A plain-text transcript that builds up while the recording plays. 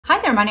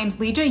there, my name's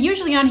Leeja.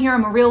 Usually on here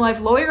I'm a real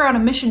life lawyer on a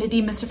mission to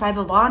demystify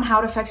the law and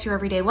how it affects your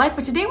everyday life,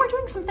 but today we're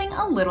doing something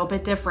a little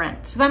bit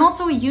different. Because I'm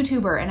also a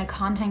YouTuber and a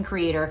content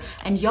creator,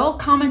 and y'all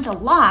comment a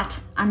lot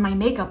on my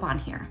makeup on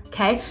here,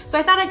 okay? So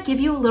I thought I'd give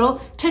you a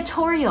little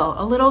tutorial,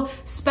 a little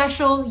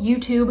special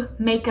YouTube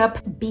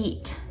makeup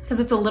beat. Because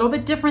it's a little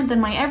bit different than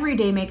my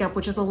everyday makeup,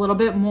 which is a little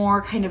bit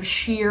more kind of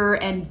sheer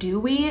and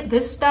dewy.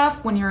 This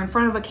stuff, when you're in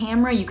front of a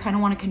camera, you kind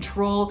of want to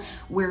control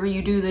where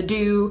you do the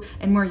do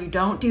and where you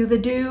don't do the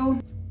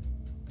do.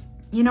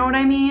 You know what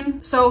I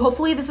mean? So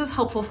hopefully this is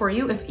helpful for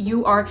you if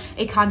you are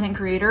a content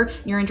creator,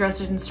 you're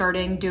interested in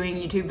starting doing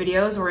YouTube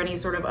videos or any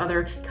sort of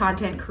other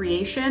content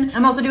creation.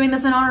 I'm also doing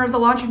this in honor of the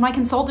launch of my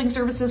consulting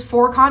services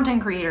for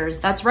content creators.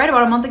 That's right,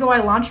 about a month ago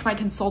I launched my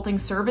consulting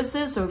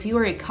services. So if you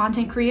are a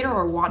content creator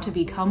or want to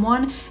become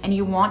one and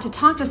you want to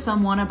talk to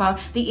someone about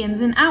the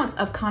ins and outs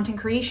of content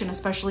creation,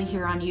 especially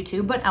here on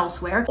YouTube, but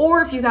elsewhere,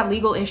 or if you got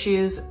legal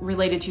issues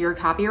related to your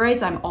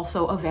copyrights, I'm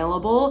also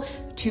available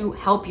to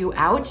help you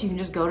out. You can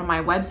just go to my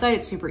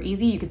website. It's super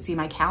easy. You can see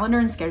my calendar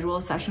and schedule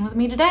a session with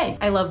me today.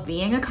 I love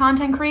being a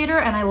content creator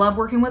and I love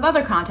working with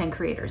other content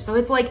creators. So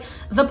it's like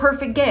the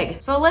perfect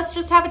gig. So let's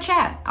just have a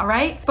chat, all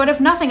right? But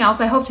if nothing else,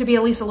 I hope to be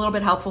at least a little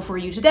bit helpful for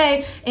you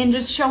today in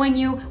just showing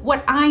you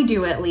what I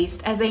do, at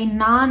least as a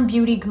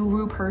non-beauty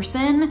guru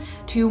person,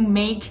 to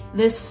make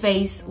this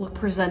face look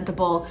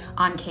presentable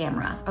on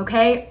camera,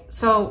 okay?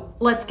 So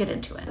let's get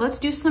into it. Let's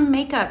do some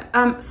makeup.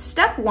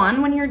 Step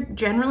one, when you're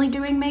generally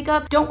doing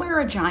makeup, don't wear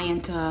a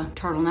giant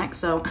turtleneck,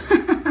 so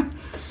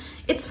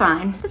it's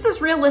fine. This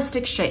is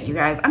realistic shit, you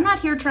guys. I'm not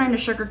here trying to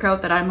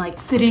sugarcoat that I'm like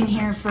sitting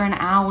here for an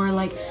hour,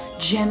 like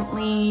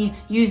gently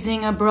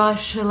using a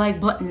brush to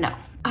like, no.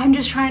 I'm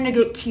just trying to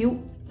get cute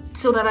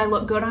so that I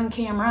look good on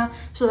camera,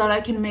 so that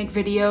I can make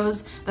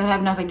videos that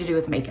have nothing to do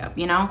with makeup,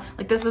 you know?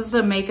 Like this is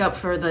the makeup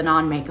for the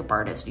non-makeup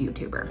artist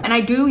YouTuber. And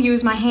I do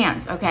use my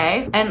hands,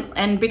 okay?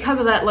 And because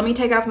of that, let me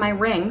take off my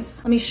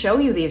rings. Let me show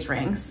you these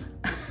rings.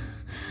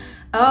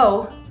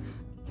 Oh,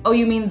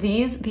 you mean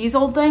these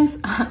old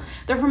things?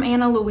 They're from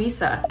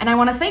𝗦𝗨𝗣𝗣𝗢𝗏. And I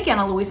want to thank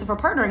𝗦𝗨𝗣𝗍𝗏 for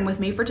partnering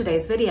with me for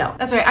today's video.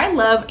 That's right, I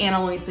love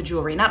𝗦𝗨𝗣𝗍𝗏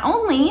jewelry. Not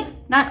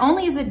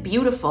only is it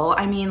beautiful,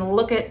 I mean,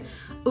 look at,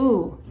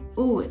 ooh,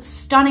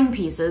 stunning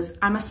pieces.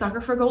 I'm a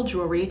sucker for gold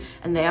jewelry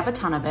and they have a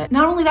ton of it.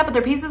 Not only that, but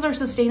their pieces are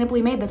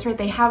sustainably made. That's right,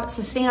 they have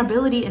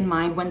sustainability in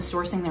mind when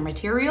sourcing their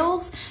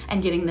materials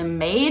and getting them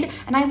made.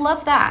 And I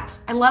love that.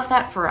 I love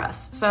that for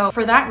us. So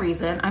for that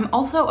reason, I'm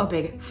also a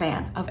big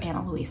fan of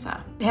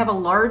𝗦𝗨𝗣𝗍𝗏. They have a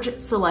large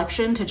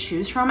selection to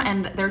choose from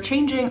and they're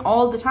changing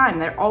all the time.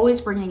 They're always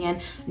bringing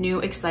in new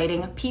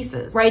exciting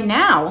pieces. Right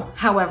now,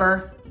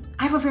 however,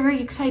 I have a very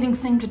exciting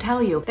thing to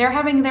tell you. They're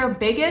having their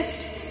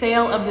biggest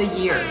sale of the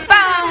year.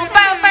 Bow,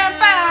 bow, bow,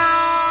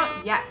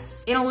 bow.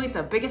 Yes,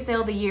 𝗦𝗨𝗣𝗍𝗏, biggest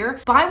sale of the year.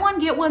 Buy one,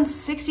 get one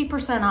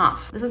 60%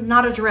 off. This is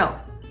not a drill.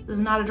 This is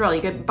not a drill.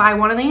 You could buy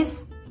one of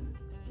these,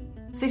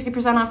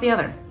 60% off the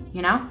other,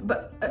 you know?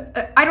 But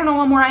I don't know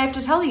what more I have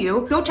to tell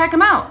you. Go check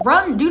them out.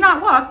 Run, do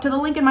not walk to the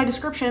link in my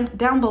description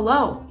down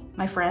below,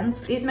 my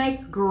friends. These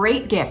make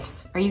great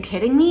gifts. Are you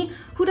kidding me?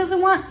 Who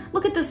doesn't want,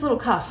 look at this little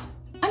cuff.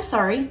 I'm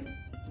sorry.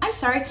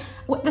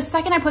 The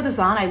second I put this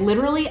on, I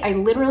literally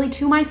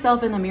to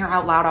myself in the mirror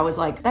out loud, I was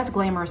like, that's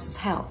glamorous as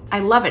hell. I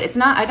love it. It's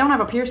not, I don't have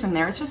a piercing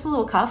there. It's just a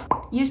little cuff.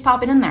 You just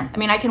pop it in there. I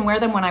mean, I can wear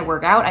them when I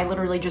work out. I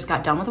literally just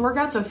got done with the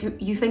workout. So if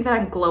you think that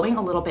I'm glowing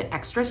a little bit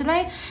extra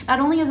today, not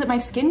only is it my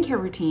skincare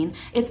routine,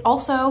 it's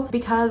also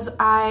because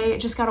I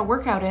just got a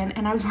workout in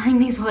and I was wearing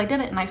these while I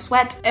did it and I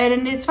sweat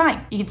and it's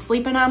fine. You can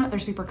sleep in them. They're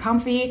super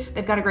comfy.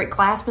 They've got a great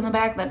clasp in the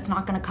back that's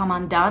not gonna come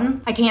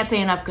undone. I can't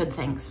say enough good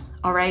things.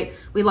 All right,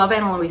 we love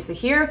𝗦𝗨𝗣𝗍𝗏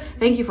here.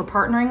 Thank you for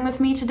partnering with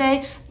me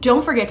today.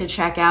 Don't forget to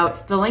check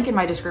out the link in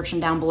my description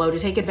down below to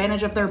take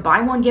advantage of their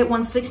buy one, get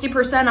one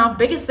 60% off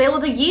biggest sale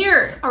of the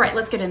year. All right,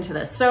 let's get into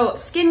this. So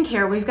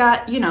skincare, we've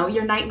got, you know,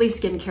 your nightly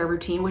skincare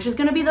routine, which is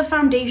gonna be the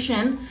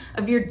foundation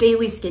of your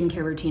daily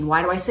skincare routine.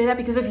 Why do I say that?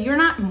 Because if you're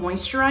not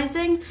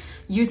moisturizing,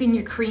 using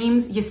your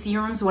creams, your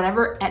serums,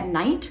 whatever at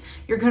night,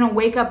 you're gonna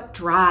wake up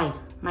dry,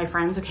 my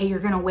friends, okay? You're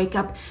gonna wake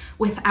up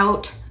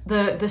without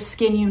the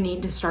skin you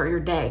need to start your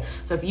day.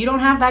 So if you don't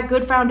have that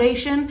good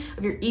foundation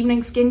of your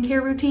evening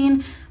skincare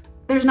routine,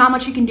 there's not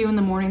much you can do in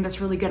the morning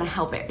that's really gonna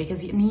help it,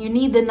 because you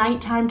need the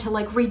nighttime to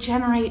like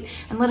regenerate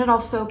and let it all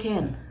soak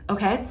in,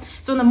 okay?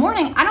 So in the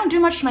morning, I don't do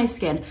much to my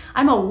skin.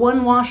 I'm a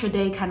one wash a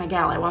day kind of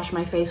gal. I wash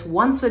my face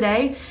once a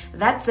day,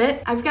 that's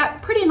it. I've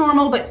got pretty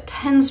normal but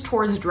tends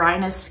towards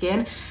dryness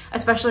skin,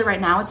 especially right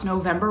now. It's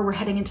November, we're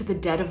heading into the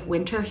dead of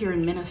winter here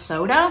in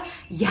Minnesota.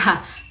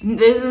 Yeah,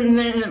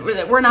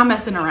 we're not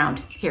messing around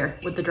here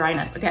with the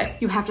dryness, okay?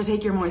 You have to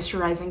take your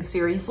moisturizing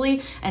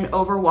seriously, and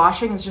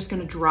overwashing is just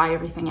gonna dry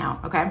everything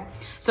out, okay?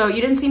 So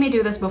you didn't see me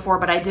do this before,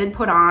 but I did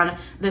put on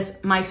this,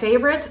 my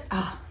favorite,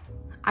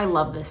 I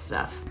love this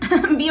stuff.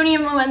 Beauty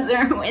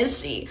influencer, who is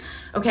she?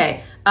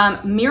 Okay,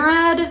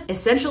 𝗦𝗫𝗏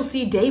Essential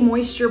C Day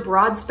Moisture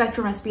Broad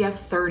Spectrum SPF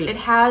 30. It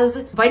has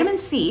vitamin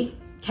C,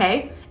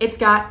 okay? It's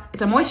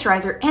a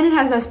moisturizer and it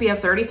has SPF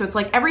 30, so it's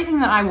like everything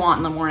that I want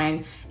in the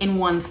morning in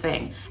one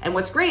thing. And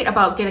what's great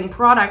about getting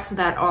products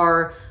that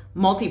are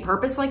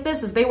multi-purpose like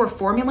this is they were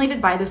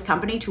formulated by this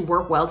company to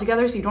work well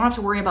together, so you don't have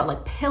to worry about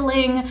like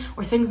pilling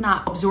or things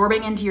not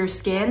absorbing into your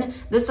skin.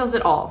 This does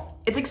it all.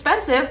 It's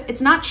expensive,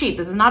 it's not cheap.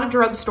 This is not a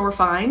drugstore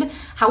find.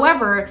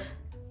 However,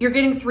 you're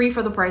getting 3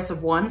 for the price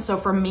of 1. So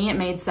for me, it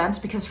made sense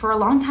because for a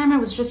long time I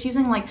was just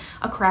using like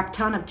a crap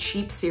ton of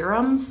cheap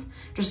serums,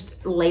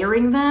 just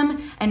layering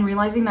them and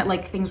realizing that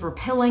like things were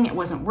pilling, it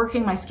wasn't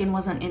working, my skin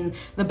wasn't in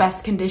the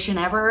best condition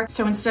ever.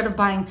 So instead of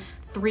buying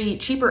 3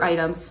 cheaper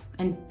items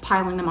and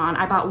piling them on,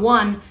 I bought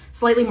 1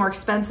 slightly more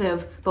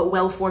expensive but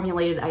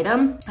well-formulated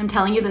item. I'm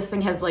telling you, this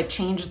thing has like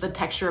changed the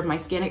texture of my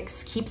skin. It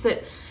keeps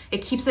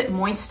it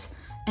moist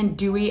and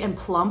dewy and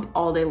plump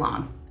all day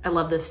long. I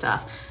love this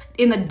stuff.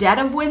 In the dead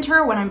of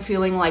winter, when I'm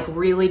feeling like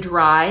really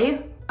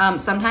dry,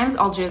 sometimes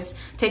I'll just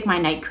take my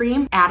night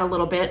cream, add a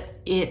little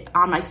bit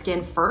on my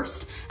skin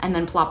first, and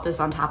then plop this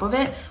on top of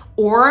it.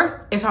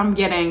 Or if I'm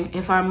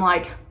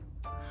like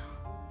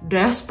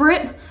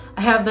desperate,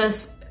 I have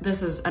this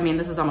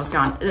is almost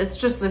gone. It's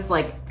just this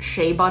like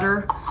shea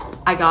butter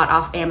I got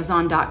off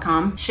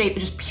Amazon.com.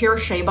 Just pure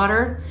shea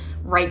butter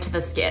right to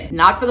the skin.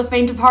 Not for the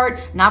faint of heart,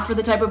 not for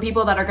the type of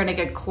people that are gonna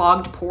get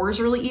clogged pores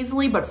really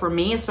easily, but for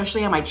me,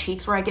 especially on my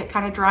cheeks where I get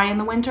kind of dry in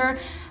the winter,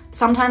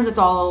 sometimes it's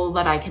all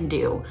that I can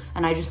do.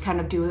 And I just kind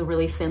of do a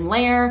really thin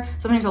layer.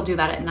 Sometimes I'll do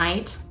that at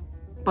night,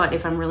 but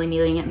if I'm really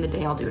needing it in the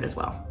day, I'll do it as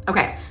well.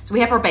 Okay, so we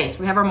have our base,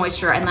 we have our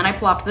moisture, and then I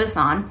plopped this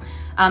on.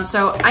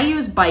 So I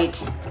use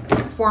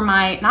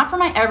𝗦𝗘𝗥𝗩𝗖𝗧𝗦 not for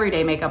my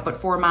everyday makeup, but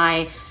for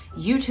my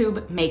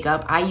YouTube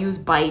makeup, I use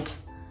𝗦𝗬.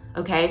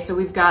 Okay, so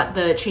we've got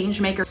the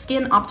Changemaker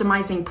Skin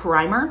Optimizing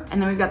Primer,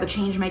 and then we've got the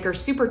Changemaker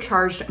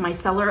Supercharged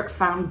Micellar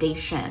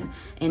Foundation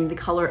in the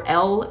color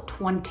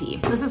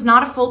L20. This is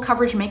not a full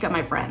coverage makeup,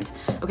 my friend.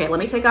 Okay, let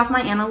me take off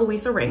my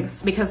𝗦𝗨𝗣𝗐𝗧𝗦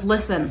rings because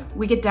listen,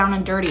 we get down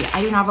and dirty.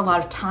 I do not have a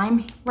lot of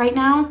time right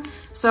now,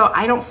 so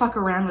I don't fuck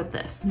around with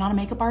this. I'm not a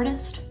makeup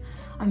artist.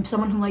 I'm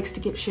someone who likes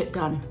to get shit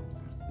done.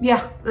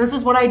 Yeah, this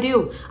is what I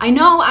do. I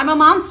know, I'm a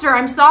monster.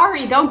 I'm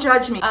sorry, don't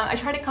judge me. I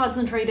try to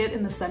concentrate it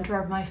in the center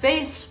of my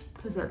face,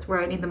 because that's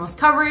where I need the most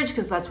coverage,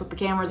 because that's what the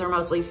cameras are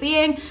mostly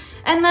seeing.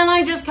 And then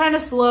I just kind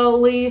of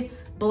slowly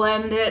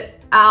blend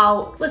it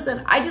out.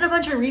 Listen, I did a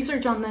bunch of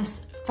research on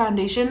this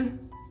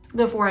foundation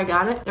before I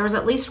got it. There was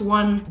at least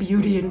one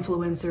beauty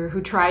influencer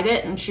who tried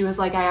it, and she was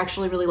like, I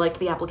actually really liked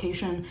the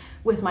application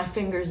with my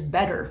fingers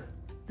better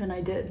than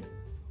I did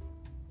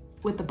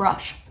with the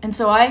brush. And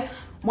so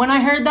when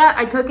I heard that,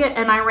 I took it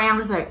and I ran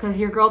with it, because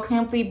your girl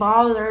can't be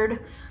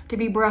bothered to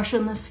be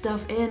brushing this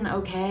stuff in,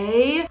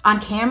 okay? On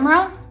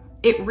camera,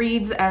 it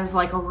reads as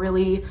like a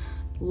really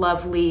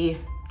lovely,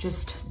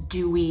 just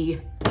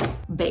dewy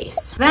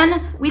base.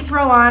 Then we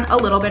throw on a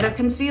little bit of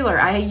concealer.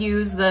 I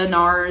use the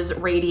NARS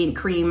Radiant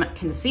Cream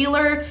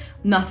Concealer.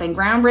 Nothing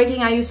groundbreaking.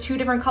 I use 2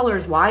 different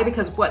colors. Why?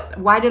 Because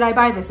why did I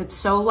buy this? It's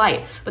so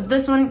light. But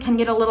this one can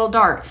get a little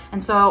dark.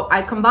 And so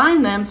I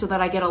combine them so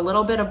that I get a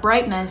little bit of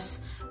brightness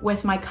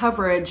with my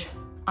coverage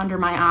under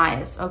my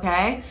eyes,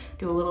 okay?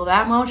 Do a little of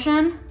that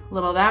motion,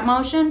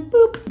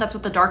 boop. That's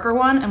with the darker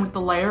one, and with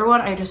the lighter one,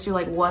 I just do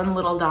like 1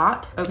 little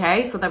dot,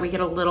 okay? So that we get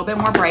a little bit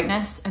more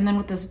brightness. And then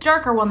with this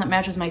darker one that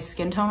matches my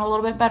skin tone a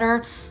little bit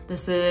better,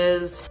 this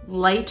is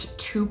Light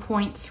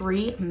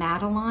 2.3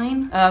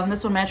 Madeline.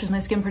 This one matches my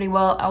skin pretty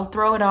well. I'll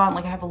throw it on,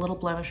 like I have a little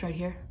blemish right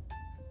here.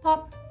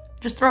 Pop,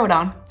 just throw it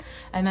on.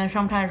 And then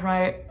sometimes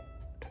my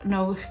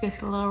nose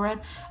gets a little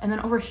red. And then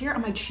over here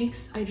on my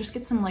cheeks, I just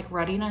get some like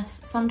ruddiness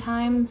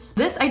sometimes.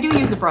 This I do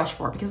use a brush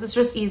for because it's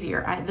just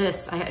easier.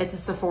 It's a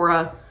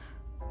Sephora,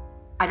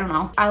 I don't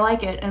know. I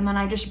like it. And then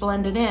I just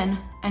blend it in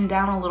and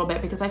down a little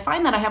bit because I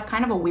find that I have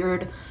kind of a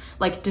weird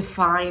like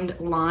defined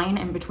line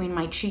in between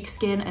my cheek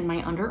skin and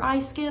my under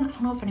eye skin. I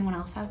don't know if anyone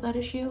else has that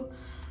issue,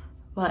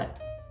 but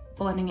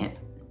blending it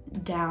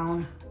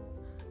down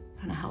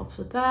kind of helps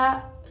with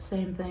that.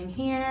 Same thing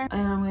here.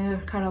 And we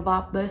kind of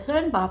bop this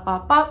in, bop,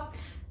 bop, bop.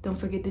 Don't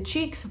forget the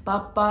cheeks,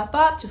 bop, bop,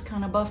 bop. Just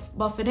kind of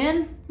buff it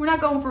in. We're not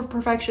going for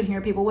perfection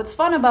here, people. What's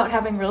fun about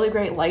having really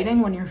great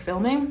lighting when you're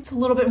filming, it's a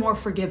little bit more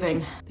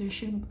forgiving. There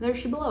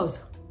she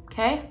blows,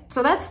 okay?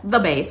 So that's the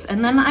base,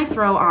 and then I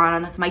throw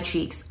on my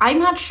cheeks. I'm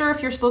not sure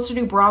if you're supposed to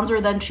do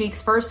bronzer then cheeks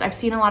first. I've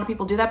seen a lot of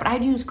people do that, but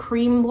I'd use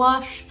cream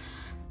blush.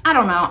 I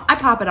don't know, I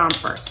pop it on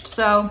first.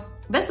 So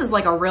this is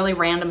like a really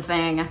random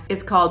thing.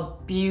 It's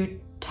called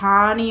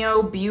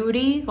𝗦𝗘𝗥𝗩𝗖𝗧𝗦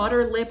Beauty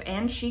Butter Lip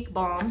and Cheek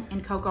Balm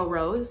in Cocoa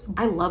Rose.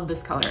 I love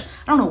this color. I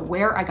don't know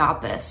where I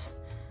got this.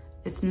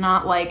 It's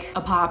not like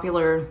a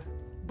popular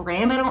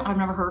brand. I've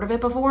never heard of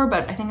it before,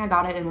 but I think I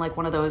got it in like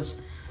one of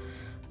those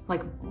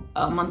like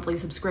monthly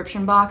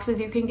subscription boxes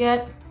you can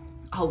get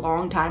a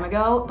long time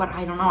ago, but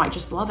I don't know, I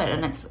just love it.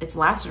 And it's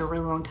lasted a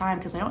really long time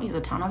because I don't use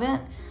a ton of it,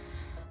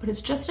 but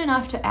it's just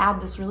enough to add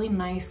this really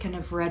nice kind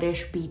of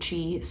reddish,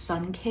 beachy,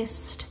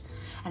 sun-kissed.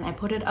 And I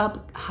put it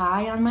up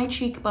high on my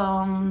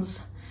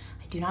cheekbones.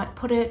 I do not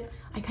put it,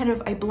 I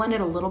blend it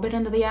a little bit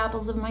into the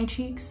apples of my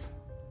cheeks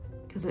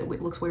because it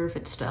looks weird if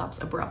it stops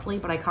abruptly,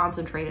 but I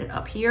concentrate it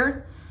up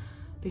here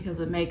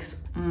because it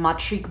makes my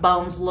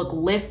cheekbones look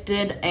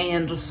lifted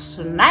and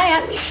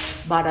snatched.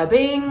 Bada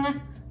bing,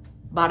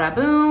 bada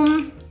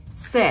boom,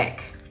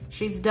 sick.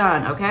 She's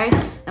done, okay?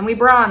 Then we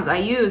bronze. I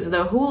use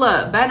the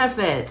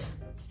𝗦𝗨𝗣𝗣𝗢𝗡.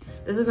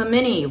 This is a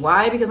mini.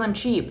 Why? Because I'm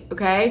cheap,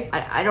 okay?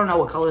 I don't know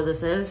what color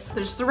this is.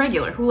 There's just the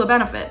regular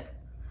𝗦𝗨𝗣𝗣𝗢𝗡.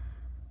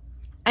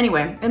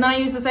 Anyway, and then I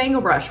use this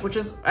angle brush, which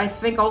is, I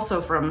think, also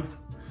from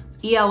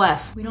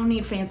ELF. We don't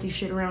need fancy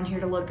shit around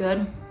here to look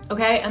good,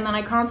 okay? And then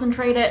I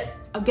concentrate it,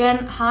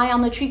 again, high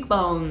on the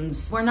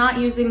cheekbones. We're not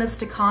using this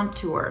to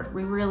contour.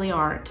 We really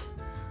aren't.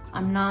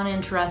 I'm not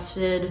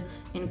interested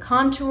in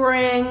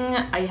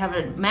contouring. I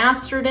haven't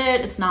mastered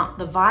it. It's not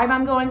the vibe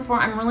I'm going for.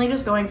 I'm really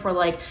just going for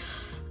like,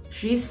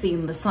 she's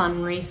seen the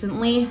sun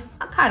recently.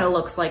 That kind of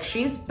looks like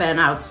she's been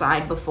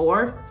outside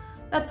before.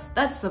 That's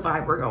the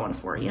vibe we're going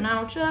for, you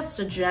know? Just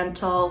a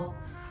gentle,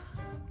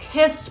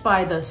 kissed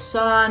by the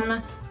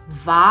sun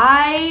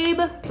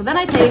vibe. So then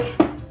I take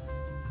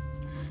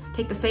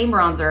the same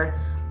bronzer,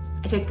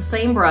 I take the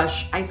same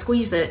brush, I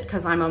squeeze it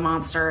because I'm a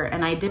monster,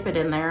 and I dip it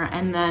in there,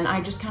 and then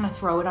I just kind of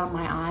throw it on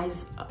my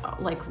eyes,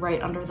 like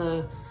right under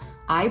the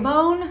eye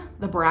bone,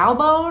 the brow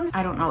bone.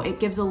 I don't know, it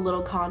gives a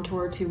little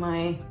contour to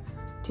my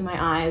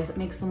eyes. It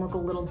makes them look a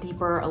little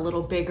deeper, a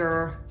little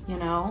bigger, you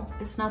know?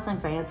 It's nothing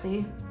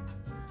fancy.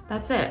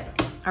 That's it,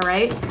 all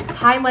right?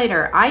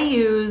 Highlighter, I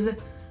use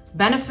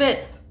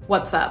Benefit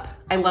What's Up.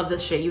 I love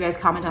this shit. You guys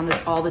comment on this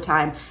all the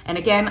time. And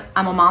again,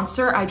 I'm a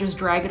monster. I just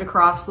drag it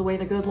across the way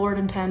the good Lord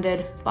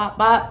intended. Bop,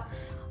 bop.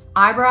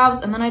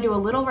 Eyebrows, and then I do a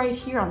little right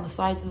here on the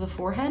sides of the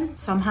forehead.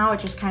 Somehow it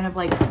just kind of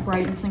like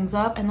brightens things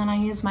up. And then I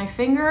use my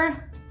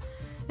finger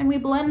and we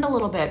blend a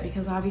little bit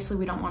because obviously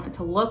we don't want it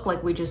to look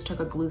like we just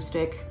took a glue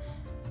stick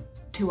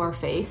to our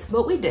face,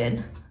 but we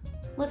did.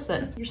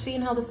 Listen, you're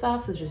seeing how the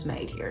sausage is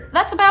made here.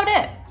 That's about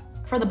it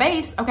for the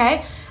base,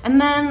 okay? And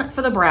then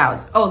for the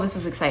brows, oh, this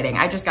is exciting.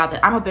 I just got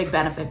that. I'm a big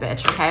Benefit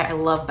bitch, okay? I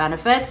love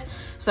Benefit.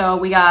 So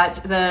we got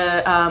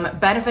the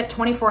Benefit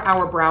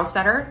 24-hour brow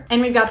setter,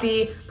 and we've got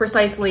the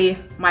Precisely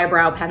My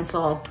Brow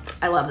Pencil.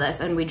 I love this,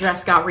 and we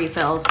just got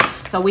refills,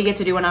 so we get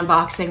to do an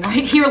unboxing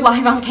right here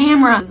live on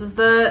camera. This is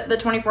the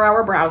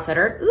 24-hour brow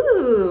setter.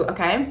 Ooh,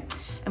 okay.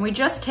 And we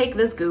just take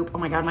this goop. Oh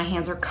my God, my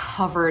hands are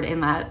covered in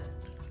that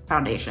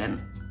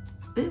foundation.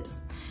 Oops.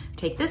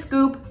 Take this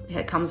goop,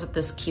 it comes with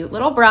this cute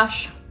little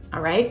brush,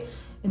 all right?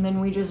 And then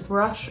we just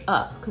brush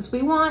up because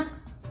we want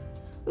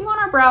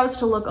our brows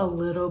to look a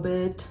little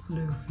bit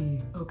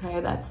floofy, okay?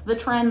 That's the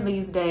trend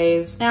these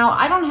days. Now,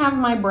 I don't have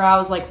my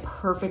brows like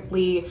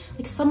perfectly,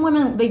 like some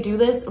women, they do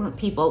this, or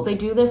people, they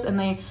do this and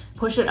they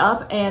push it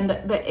up and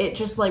it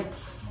just like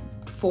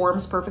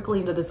forms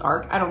perfectly into this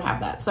arc. I don't have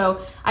that.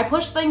 So I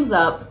push things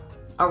up,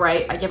 all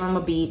right? I give them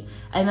a beat,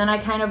 and then I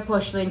kind of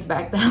push things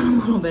back down a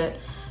little bit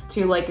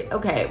to like,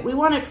 okay, we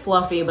want it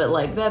fluffy, but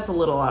like that's a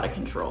little out of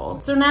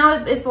control. So now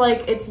it's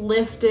like, it's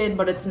lifted,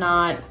 but it's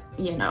not,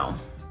 you know,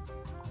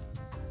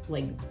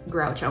 like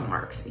Groucho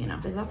Marx, you know.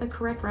 Is that the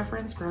correct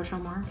reference,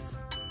 Groucho Marx?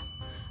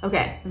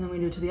 Okay, and then we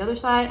do it to the other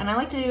side. And I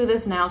like to do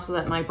this now so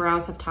that my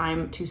brows have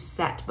time to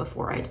set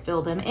before I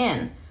fill them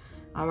in.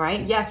 All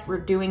right, yes, we're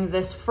doing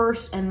this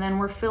first and then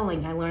we're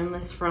filling. I learned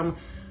this from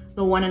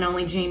the one and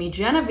only Jamie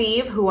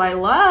Genevieve, who I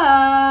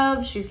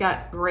love. She's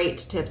got great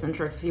tips and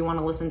tricks if you want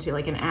to listen to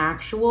like an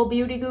actual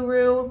beauty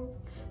guru.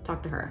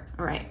 Talk to her.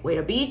 All right, wait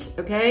a beat,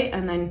 okay?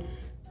 And then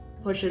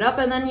push it up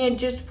and then you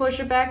just push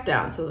it back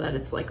down so that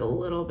it's like a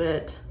little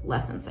bit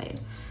less insane.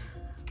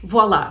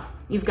 Voila,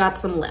 you've got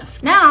some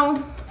lift. Now,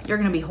 you're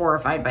gonna be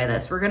horrified by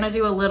this. We're gonna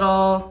do a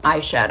little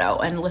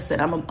eyeshadow. And listen,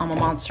 I'm a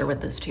monster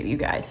with this too, you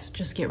guys.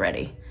 Just get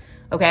ready.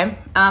 Okay,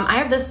 I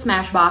have this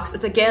Smashbox.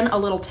 It's again a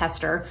little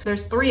tester.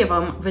 There's 3 of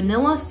them: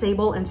 Vanilla,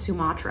 Sable, and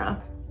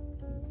Sumatra.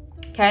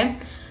 Okay,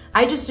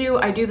 I do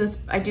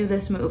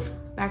this move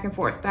back and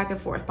forth,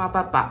 bop,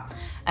 bop, bop,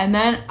 and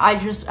then I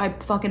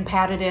fucking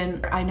pat it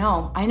in. I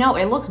know,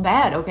 it looks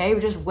bad. Okay,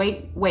 just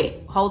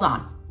wait, hold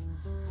on.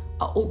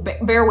 Oh,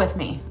 bear with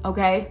me.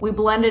 Okay, we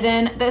blend it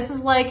in. This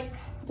is like,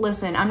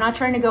 listen, I'm not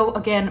trying to go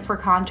again for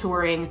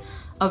contouring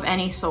of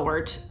any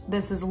sort.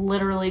 This is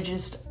literally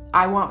just,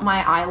 I want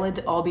my eyelid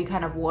to all be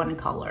kind of one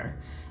color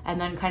and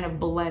then kind of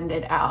blend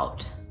it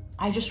out.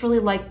 I just really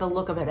like the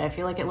look of it. I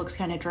feel like it looks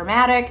kind of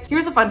dramatic.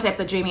 Here's a fun tip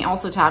that Jamie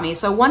also taught me.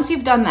 So once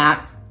you've done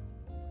that,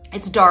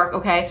 it's dark,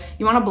 okay?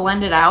 You wanna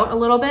blend it out a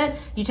little bit.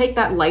 You take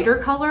that lighter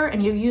color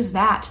and you use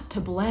that to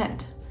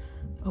blend.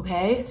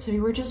 Okay, so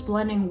you were just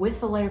blending with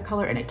the lighter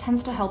color, and it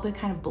tends to help it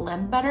kind of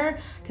blend better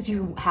because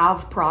you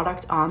have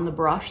product on the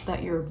brush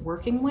that you're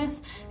working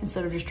with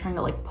instead of just trying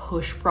to like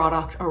push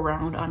product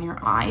around on your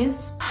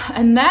eyes.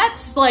 And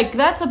that's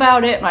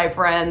about it, my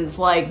friends.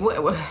 Like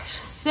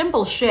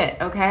simple shit,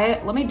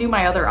 okay? Let me do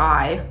my other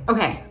eye.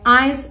 Okay,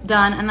 eyes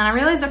done. And then I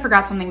realized I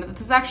forgot something, but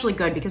this is actually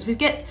good because we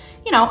get,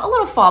 you know, a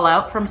little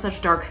fallout from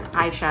such dark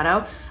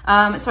eyeshadow.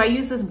 So I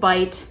use this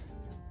Bite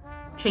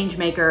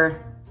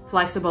Changemaker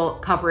Flexible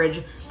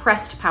Coverage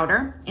Pressed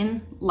Powder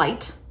in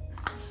light,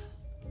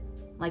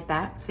 like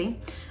that, see?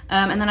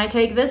 And then I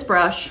take this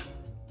brush.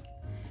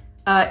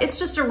 It's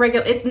just a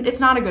regular, it's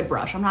not a good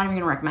brush. I'm not even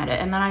gonna recommend it.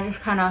 And then I just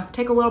kind of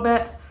take a little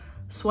bit,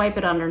 swipe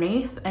it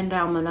underneath and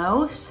down the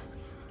nose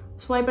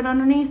swipe it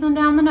underneath and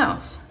down the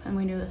nose. And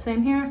we do the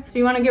same here. So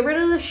you wanna get rid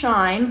of the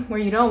shine where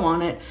you don't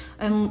want it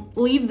and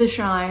leave the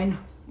shine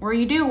where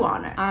you do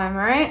want it.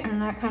 Right? And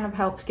that kind of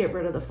helps get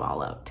rid of the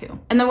fallout too.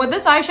 And then with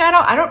this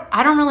eyeshadow,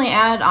 I don't really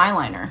add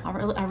eyeliner.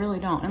 I really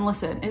don't. And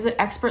listen, is it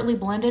expertly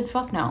blended?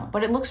 Fuck no.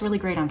 But it looks really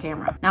great on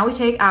camera. Now we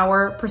take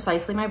our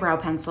Precisely My Brow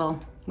Pencil.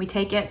 We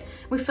take it,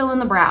 we fill in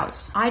the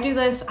brows. I do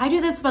this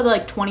by the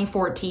like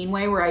 2014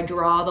 way where I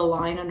draw the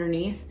line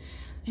underneath.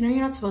 I know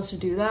you're not supposed to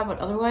do that, but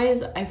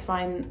otherwise I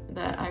find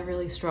that I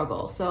really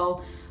struggle.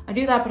 So I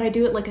do that, but I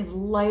do it like as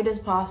light as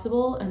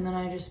possible. And then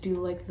I just do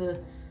like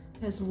the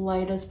as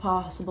light as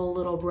possible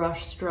little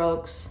brush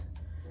strokes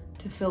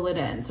to fill it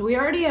in. So we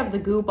already have the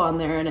goop on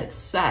there and it's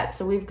set.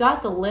 So we've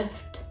got the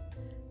lift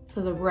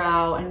to the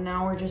brow and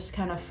now we're just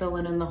kind of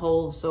filling in the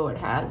holes so it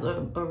has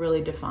a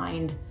really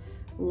defined,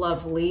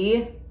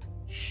 lovely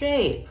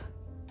shape.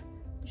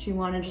 But you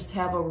wanna just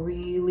have a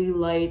really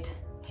light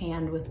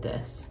hand with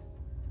this.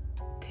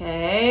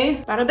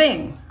 Okay, bada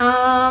bing.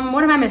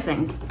 What am I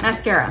missing?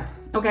 Mascara.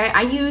 Okay,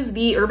 I use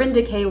the Urban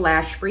Decay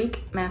Lash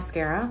Freak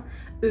mascara.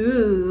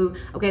 Ooh,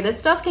 okay, this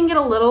stuff can get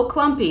a little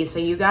clumpy, so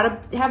you gotta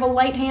have a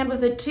light hand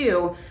with it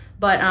too.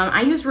 But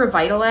I use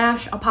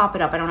𝗦𝗘𝗥𝗏𝗏𝗧𝗏. I'll pop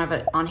it up, I don't have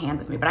it on hand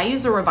with me, but I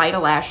use the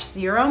𝗦𝗘𝗥𝗏𝗏𝗧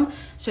serum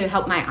to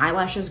help my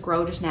eyelashes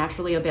grow just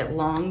naturally a bit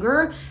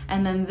longer.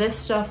 And then this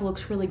stuff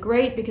looks really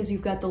great because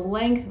you've got the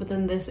length, but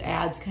then this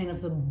adds kind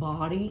of the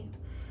body,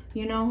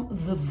 you know,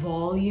 the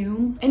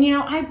volume. And you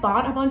know, I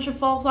bought a bunch of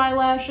false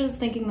eyelashes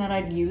thinking that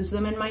I'd use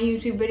them in my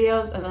YouTube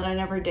videos, and then I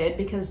never did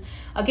because,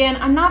 again,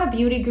 I'm not a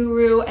beauty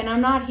guru and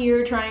I'm not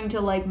here trying to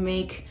like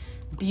make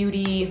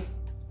beauty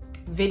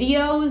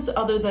videos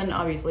other than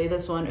obviously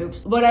this one,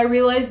 oops. But I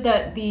realized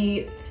that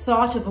the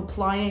thought of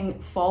applying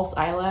false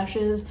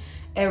eyelashes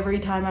every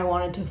time I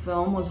wanted to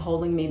film was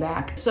holding me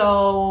back.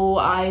 So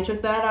I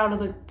took that out of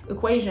the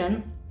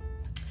equation.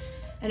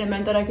 And it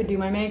meant that I could do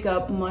my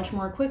makeup much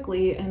more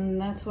quickly,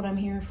 and that's what I'm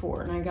here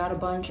for. And I got a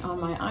bunch on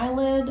my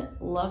eyelid,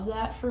 love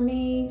that for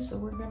me. So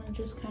we're gonna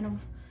just kind of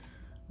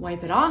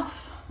wipe it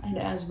off. And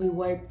as we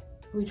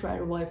try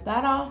to wipe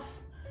that off,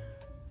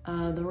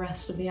 the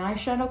rest of the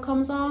eyeshadow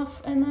comes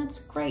off, and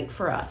that's great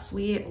for us.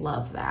 We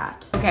love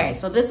that. Okay,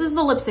 so this is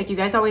the lipstick you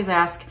guys always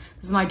ask.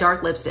 This is my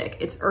dark lipstick.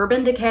 It's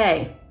Urban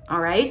Decay, all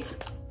right?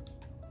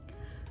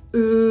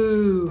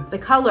 Ooh, the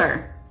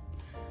color,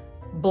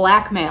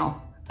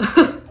 Blackmail.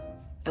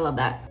 I love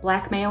that.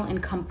 Blackmail in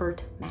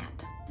Comfort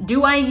Matte.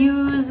 Do I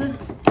use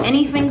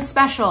anything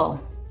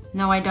special?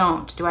 No, I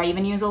don't. Do I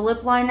even use a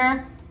lip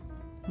liner?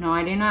 No,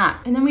 I do not.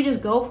 And then we just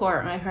go for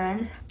it, my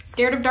friend.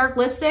 Scared of dark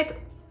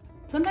lipstick?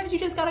 Sometimes you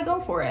just gotta go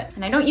for it.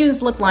 And I don't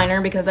use lip liner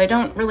because I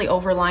don't really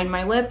overline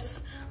my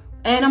lips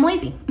and I'm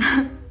lazy,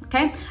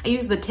 okay? I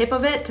use the tip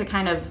of it to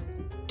kind of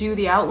do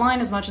the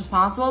outline as much as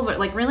possible, but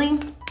like really,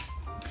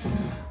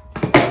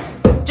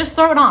 just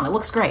throw it on, it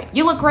looks great.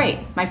 You look great,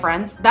 my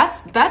friends.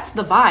 That's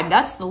the vibe,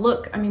 that's the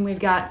look. I mean, we've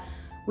got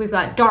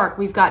dark,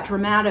 we've got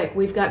dramatic,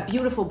 we've got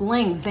beautiful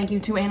bling. Thank you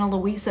to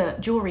𝗦𝗨𝗣𝗏𝗧𝗏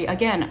Jewelry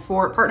again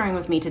for partnering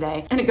with me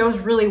today. And it goes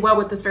really well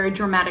with this very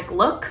dramatic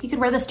look. You could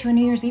wear this to a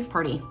New Year's Eve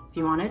party if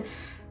you wanted.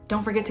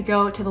 Don't forget to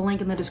go to the link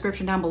in the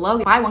description down below.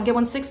 Buy one, get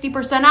one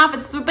 60% off.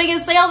 It's the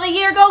biggest sale of the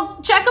year. Go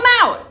check them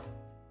out.